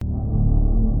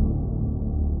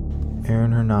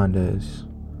Aaron Hernandez,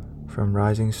 from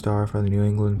rising star for the New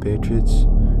England Patriots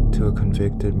to a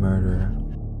convicted murderer.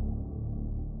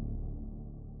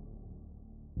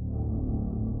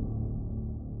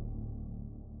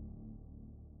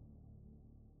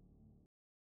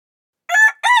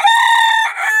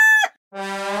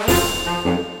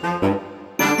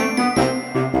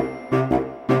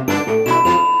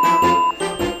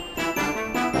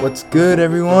 What's good,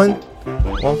 everyone?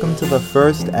 Welcome to the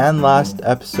first and last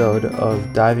episode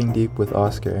of Diving Deep with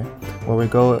Oscar, where we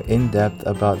go in depth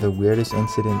about the weirdest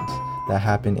incidents that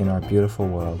happen in our beautiful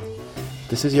world.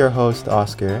 This is your host,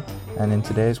 Oscar, and in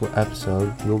today's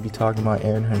episode, we'll be talking about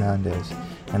Aaron Hernandez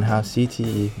and how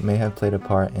CTE may have played a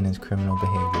part in his criminal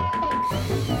behavior.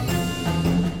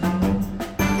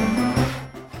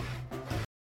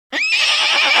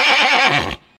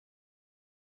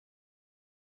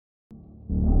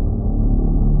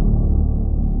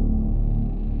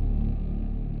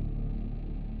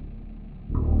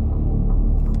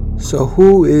 So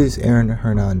who is Aaron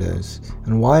Hernandez,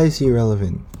 and why is he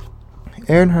relevant?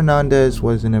 Aaron Hernandez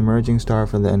was an emerging star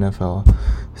for the NFL.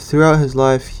 Throughout his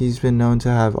life, he's been known to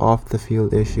have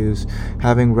off-the-field issues,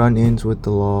 having run-ins with the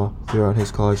law throughout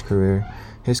his college career.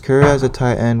 His career as a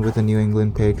tight end with the New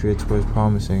England Patriots was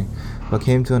promising, but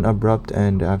came to an abrupt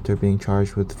end after being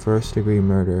charged with first-degree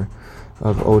murder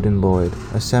of Odin Lloyd,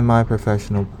 a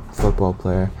semi-professional football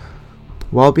player.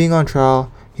 While being on trial,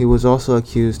 he was also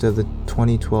accused of the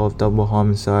 2012 double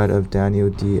homicide of Daniel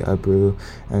D. Abreu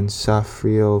and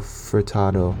Safrio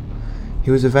Furtado. He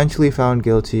was eventually found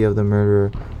guilty of the murder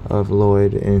of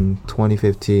Lloyd in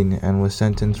 2015 and was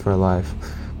sentenced for life,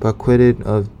 but acquitted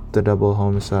of the double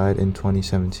homicide in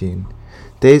 2017.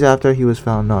 Days after he was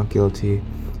found not guilty,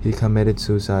 he committed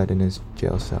suicide in his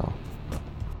jail cell.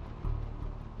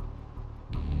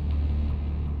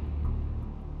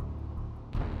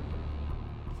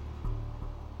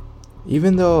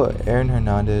 Even though Aaron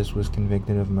Hernandez was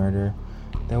convicted of murder,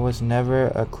 there was never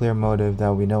a clear motive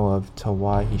that we know of to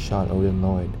why he shot Odin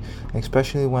Lloyd,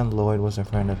 especially when Lloyd was a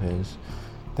friend of his.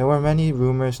 There were many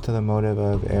rumors to the motive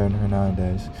of Aaron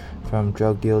Hernandez, from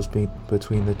drug deals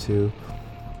between the two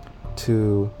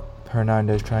to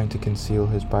Hernandez trying to conceal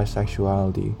his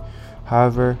bisexuality.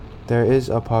 However, there is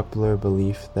a popular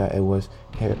belief that it was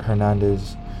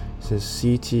Hernandez's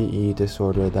CTE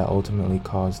disorder that ultimately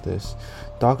caused this.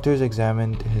 Doctors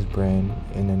examined his brain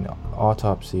in an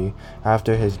autopsy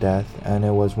after his death, and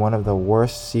it was one of the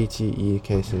worst CTE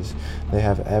cases they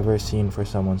have ever seen for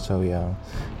someone so young.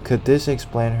 Could this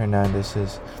explain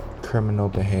Hernandez's criminal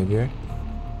behavior?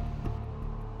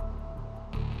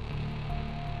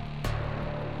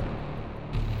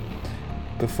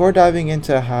 Before diving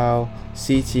into how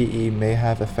CTE may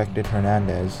have affected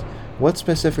Hernandez, what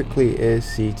specifically is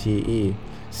CTE?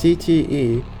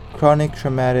 CTE, chronic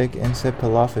traumatic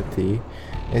encephalopathy,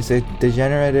 is a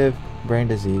degenerative brain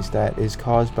disease that is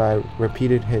caused by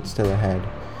repeated hits to the head.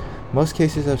 Most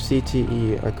cases of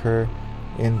CTE occur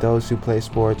in those who play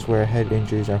sports where head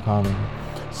injuries are common.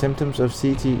 Symptoms of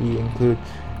CTE include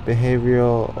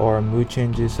behavioral or mood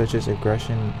changes such as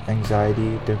aggression,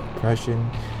 anxiety,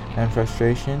 depression, and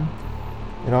frustration.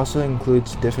 It also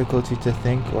includes difficulty to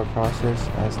think or process,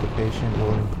 as the patient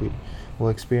will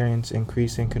experience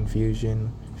increasing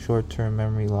confusion, short-term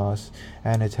memory loss,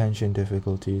 and attention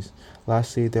difficulties.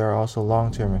 Lastly, there are also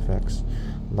long-term effects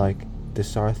like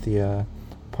dysarthria,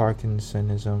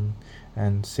 Parkinsonism,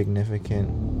 and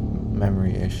significant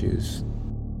memory issues.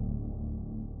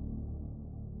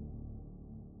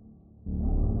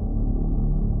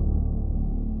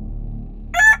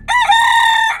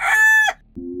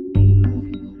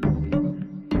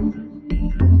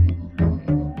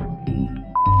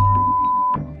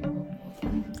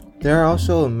 There are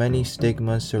also many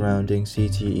stigmas surrounding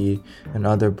CTE and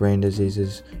other brain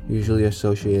diseases usually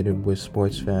associated with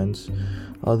sports fans.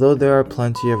 Although there are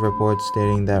plenty of reports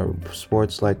stating that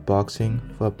sports like boxing,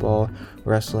 football,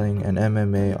 wrestling, and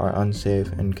MMA are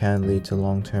unsafe and can lead to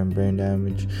long-term brain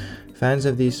damage, fans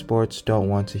of these sports don't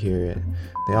want to hear it.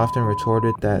 They often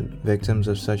retorted that victims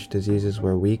of such diseases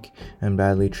were weak and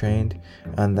badly trained,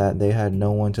 and that they had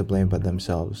no one to blame but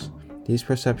themselves. These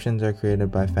perceptions are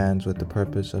created by fans with the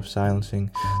purpose of silencing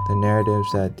the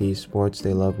narratives that these sports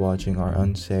they love watching are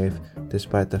unsafe,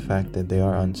 despite the fact that they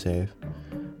are unsafe.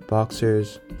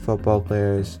 Boxers, football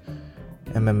players,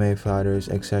 MMA fighters,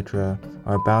 etc.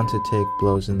 are bound to take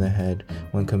blows in the head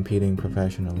when competing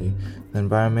professionally. The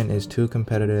environment is too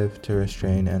competitive to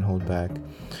restrain and hold back.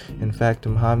 In fact,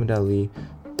 Muhammad Ali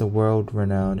the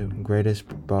world-renowned greatest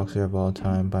boxer of all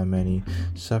time by many,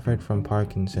 suffered from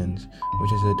Parkinson's,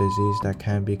 which is a disease that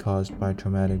can be caused by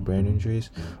traumatic brain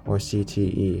injuries or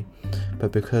CTE.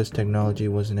 But because technology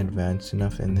wasn't advanced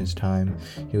enough in his time,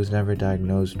 he was never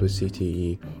diagnosed with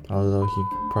CTE, although he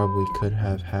probably could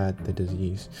have had the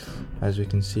disease. As we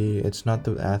can see, it's not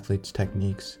the athlete's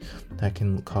techniques that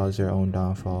can cause their own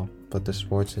downfall, but the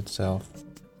sports itself.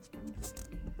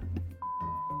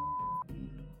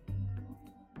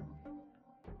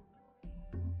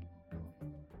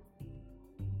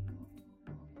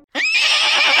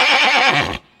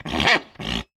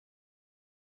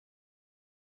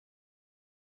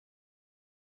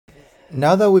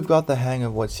 Now that we've got the hang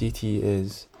of what CTE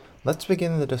is, let's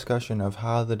begin the discussion of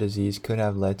how the disease could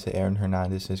have led to Aaron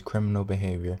Hernandez's criminal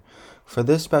behavior. For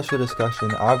this special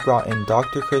discussion, I've brought in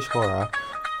Dr. Krissh Hora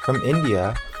from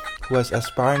India, who has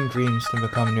aspiring dreams to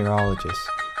become a neurologist.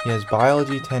 He has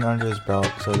biology 10 under his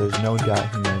belt, so there's no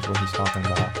doubt he knows what he's talking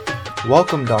about.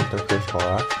 Welcome, Dr. Krissh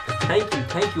Hora. Thank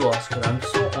you, Oscar. I'm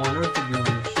so honored to be on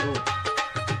the show.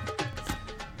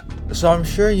 So I'm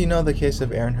sure you know the case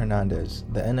of Aaron Hernandez,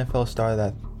 the NFL star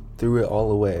that threw it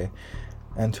all away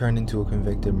and turned into a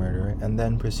convicted murderer and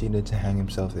then proceeded to hang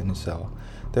himself in his cell.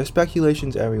 There's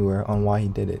speculations everywhere on why he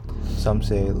did it. Some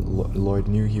say Lord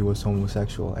knew he was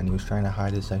homosexual and he was trying to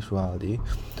hide his sexuality.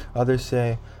 Others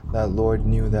say that Lord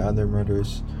knew the other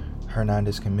murders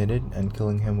Hernandez committed and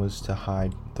killing him was to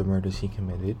hide the murders he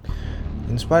committed.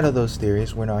 In spite of those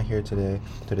theories, we're not here today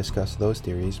to discuss those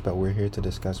theories, but we're here to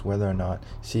discuss whether or not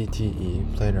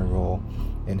CTE played a role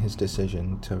in his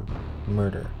decision to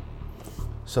murder.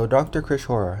 So, Dr. Krissh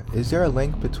Hora, is there a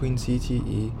link between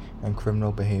CTE and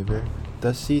criminal behavior?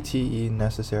 Does CTE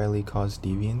necessarily cause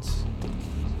deviance?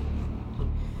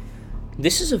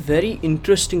 This is a very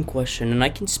interesting question, and I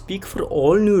can speak for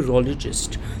all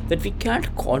neurologists that we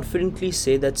can't confidently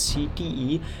say that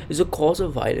CTE is a cause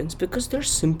of violence because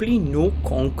there's simply no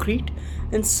concrete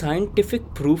and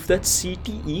scientific proof that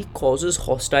CTE causes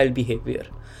hostile behavior.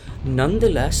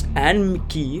 Nonetheless, Anne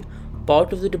McKee,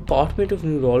 part of the Department of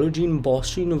Neurology in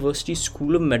Boston University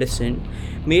School of Medicine,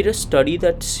 made a study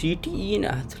about CTE in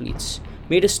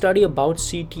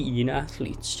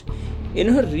athletes.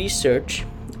 In her research,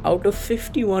 out of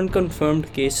 51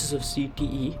 confirmed cases of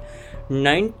CTE,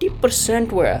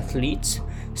 90% were athletes,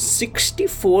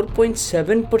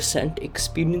 64.7%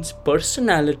 experienced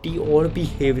personality or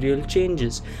behavioral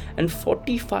changes, and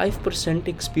 45%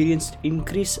 experienced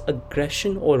increased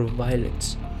aggression or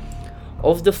violence.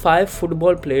 Of the 5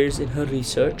 football players in her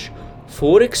research,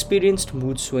 4 experienced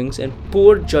mood swings and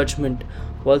poor judgment,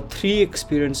 while 3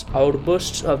 experienced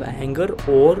outbursts of anger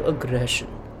or aggression.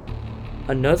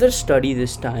 Another study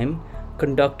this time,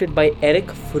 conducted by Eric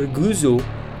Ferguzzo,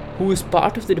 who is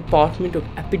part of the Department of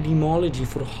Epidemiology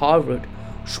for Harvard,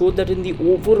 showed that in the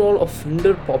overall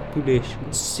offender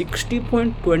population,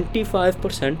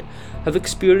 60.25% have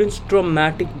experienced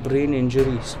traumatic brain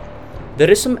injuries.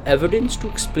 There is some evidence to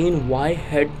explain why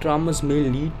head traumas may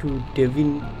lead to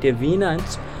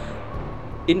deviance.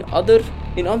 In other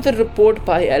report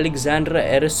by Alexandra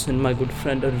Erison, my good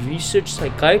friend, a research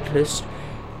psychiatrist,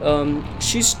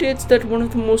 she states that one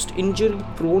of the most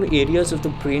injury-prone areas of the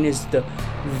brain is the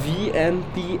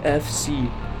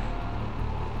VMPFC,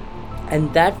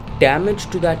 and that damage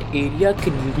to that area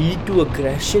can lead to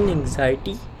aggression,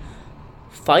 anxiety,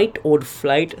 fight or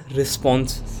flight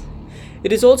responses.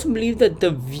 It is also believed that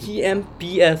the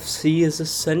VMPFC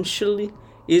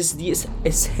is the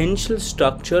essential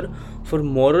structure for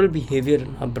moral behavior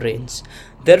in our brains.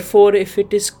 Therefore, if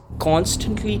it is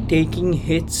constantly taking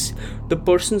hits, the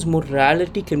person's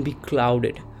morality can be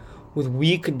clouded. With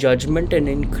weak judgment and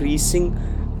increasing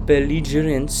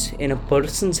belligerence in a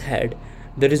person's head,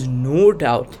 there is no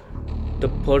doubt the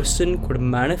person could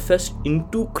manifest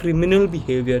into criminal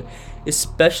behavior,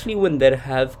 especially when there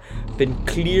have been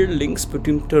clear links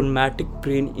between traumatic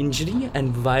brain injury and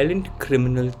violent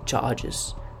criminal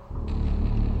charges.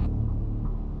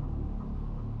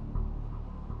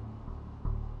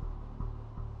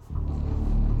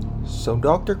 So,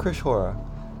 Dr. Krissh Hora,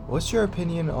 what's your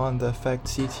opinion on the effect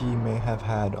CTE may have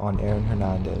had on Aaron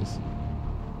Hernandez?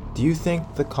 Do you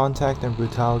think the contact and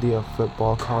brutality of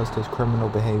football caused his criminal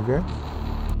behavior?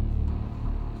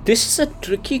 This is a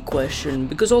tricky question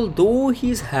because although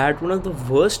he's had one of the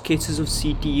worst cases of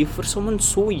CTE for someone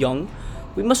so young,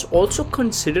 we must also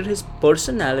consider his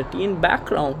personality and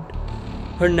background.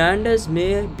 Hernandez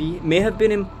may have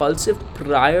been impulsive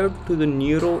prior to the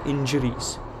neuro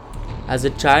injuries. As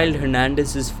a child,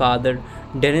 Hernandez's father,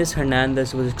 Dennis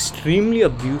Hernandez, was extremely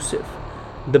abusive.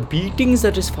 The beatings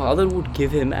that his father would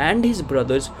give him and his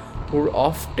brothers were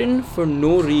often for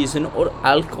no reason or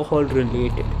alcohol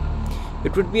related.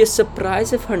 It would be a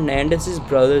surprise if Hernandez's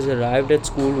brothers arrived at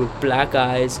school with black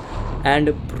eyes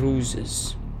and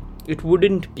bruises. It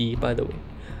wouldn't be, by the way.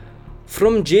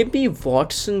 From J.P.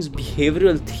 Watson's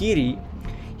behavioral theory,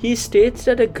 he states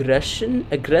that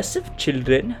aggressive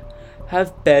children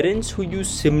have parents who use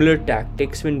similar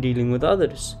tactics when dealing with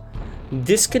others.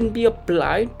 This can be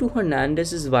applied to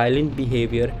Hernandez's violent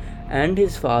behavior and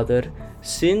his father,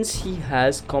 since he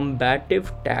has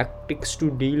combative tactics to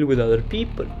deal with other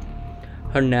people.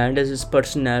 Hernandez's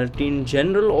personality in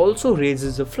general also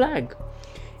raises a flag.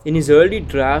 In his early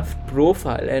draft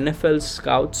profile, NFL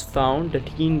scouts found that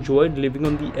he enjoyed living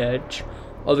on the edge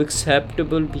of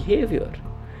acceptable behavior.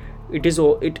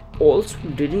 It also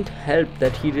didn't help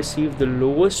that he received the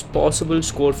lowest possible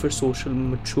score for social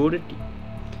maturity.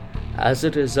 As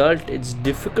a result, it's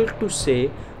difficult to say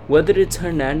whether it's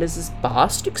Hernandez's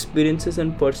past experiences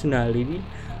and personality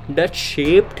that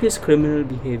shaped his criminal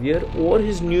behavior or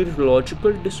his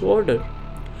neurological disorder.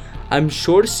 I'm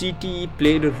sure CTE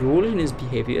played a role in his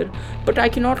behavior, but I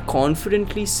cannot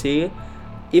confidently say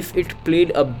if it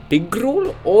played a big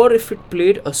role or if it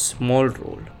played a small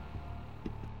role.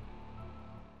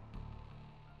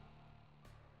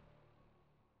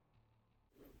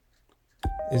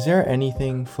 Is there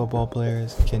anything football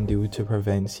players can do to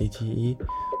prevent CTE?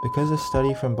 Because a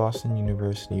study from Boston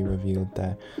University revealed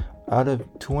that out of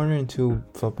 202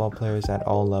 football players at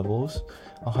all levels,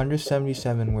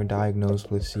 177 were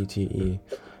diagnosed with CTE.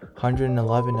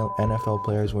 111 NFL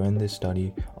players were in this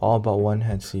study, all but one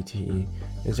had CTE.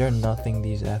 Is there nothing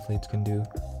these athletes can do?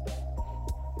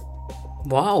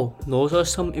 Wow, those are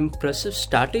some impressive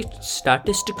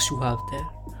statistics you have there.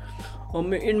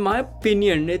 In my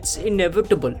opinion, it's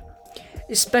inevitable,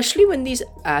 especially when these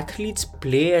athletes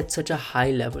play at such a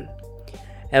high level.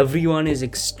 Everyone is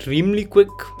extremely quick,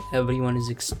 everyone is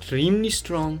extremely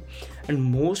strong, and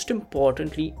most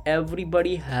importantly,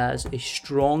 everybody has a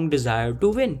strong desire to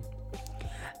win.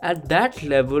 At that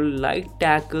level, light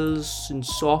tackles and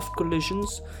soft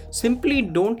collisions simply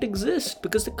don't exist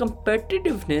because the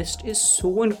competitiveness is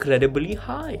so incredibly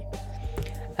high.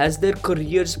 As their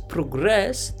careers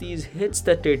progress, these hits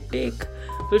that they take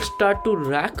will start to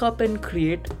rack up and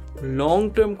create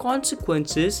long-term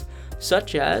consequences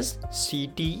such as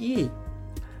CTE.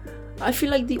 I feel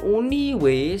like the only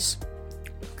ways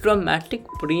traumatic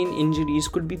brain injuries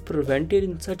could be prevented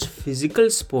in such physical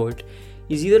sport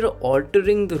is either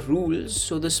altering the rules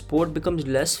so the sport becomes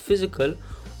less physical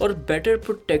or better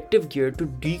protective gear to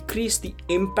decrease the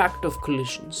impact of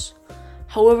collisions.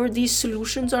 However, these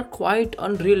solutions are quite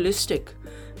unrealistic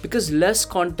because less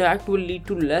contact will lead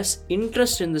to less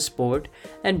interest in the sport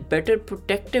and better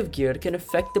protective gear can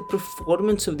affect the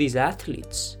performance of these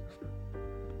athletes.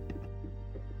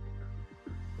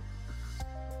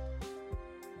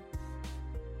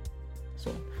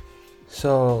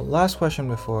 So, last question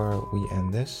before we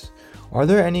end this. Are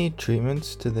there any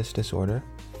treatments to this disorder?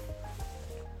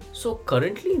 So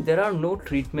currently there are no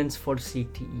treatments for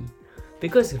CTE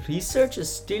because research is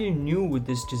still new with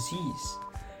this disease.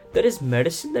 There is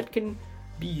medicine that can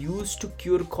be used to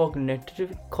cure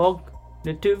cognitive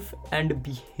and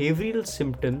behavioral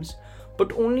symptoms,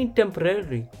 but only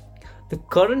temporarily. The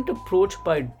current approach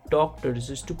by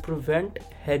doctors is to prevent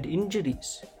head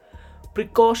injuries.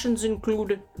 Precautions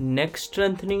include neck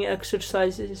strengthening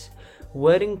exercises,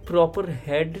 wearing proper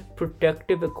head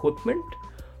protective equipment,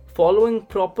 following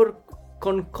proper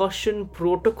concussion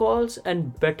protocols,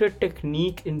 and better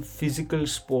technique in physical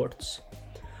sports.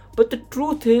 But the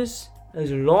truth is,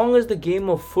 as long as the game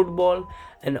of football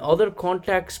and other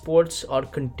contact sports are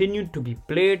continued to be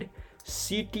played,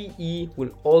 CTE will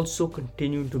also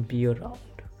continue to be around.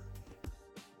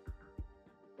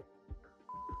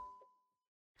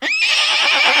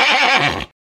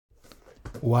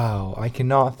 Wow, I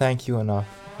cannot thank you enough,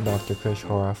 Dr. Krissh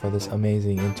Hora, for this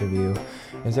amazing interview.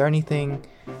 Is there anything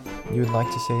you would like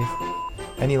to say?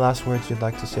 Any last words you'd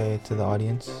like to say to the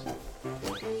audience?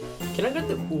 Can I get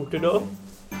the ootada?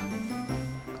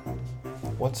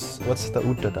 What's the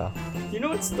uttada? You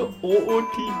know, it's the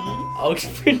OOTD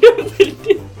outfit of the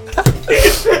day.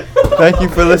 Thank you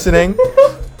for listening.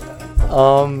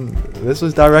 This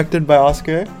was directed by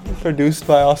Oscar, produced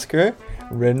by Oscar,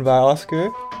 written by Oscar,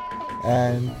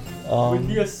 and with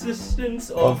the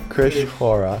assistance of Krissh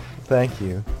Hora. Thank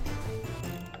you.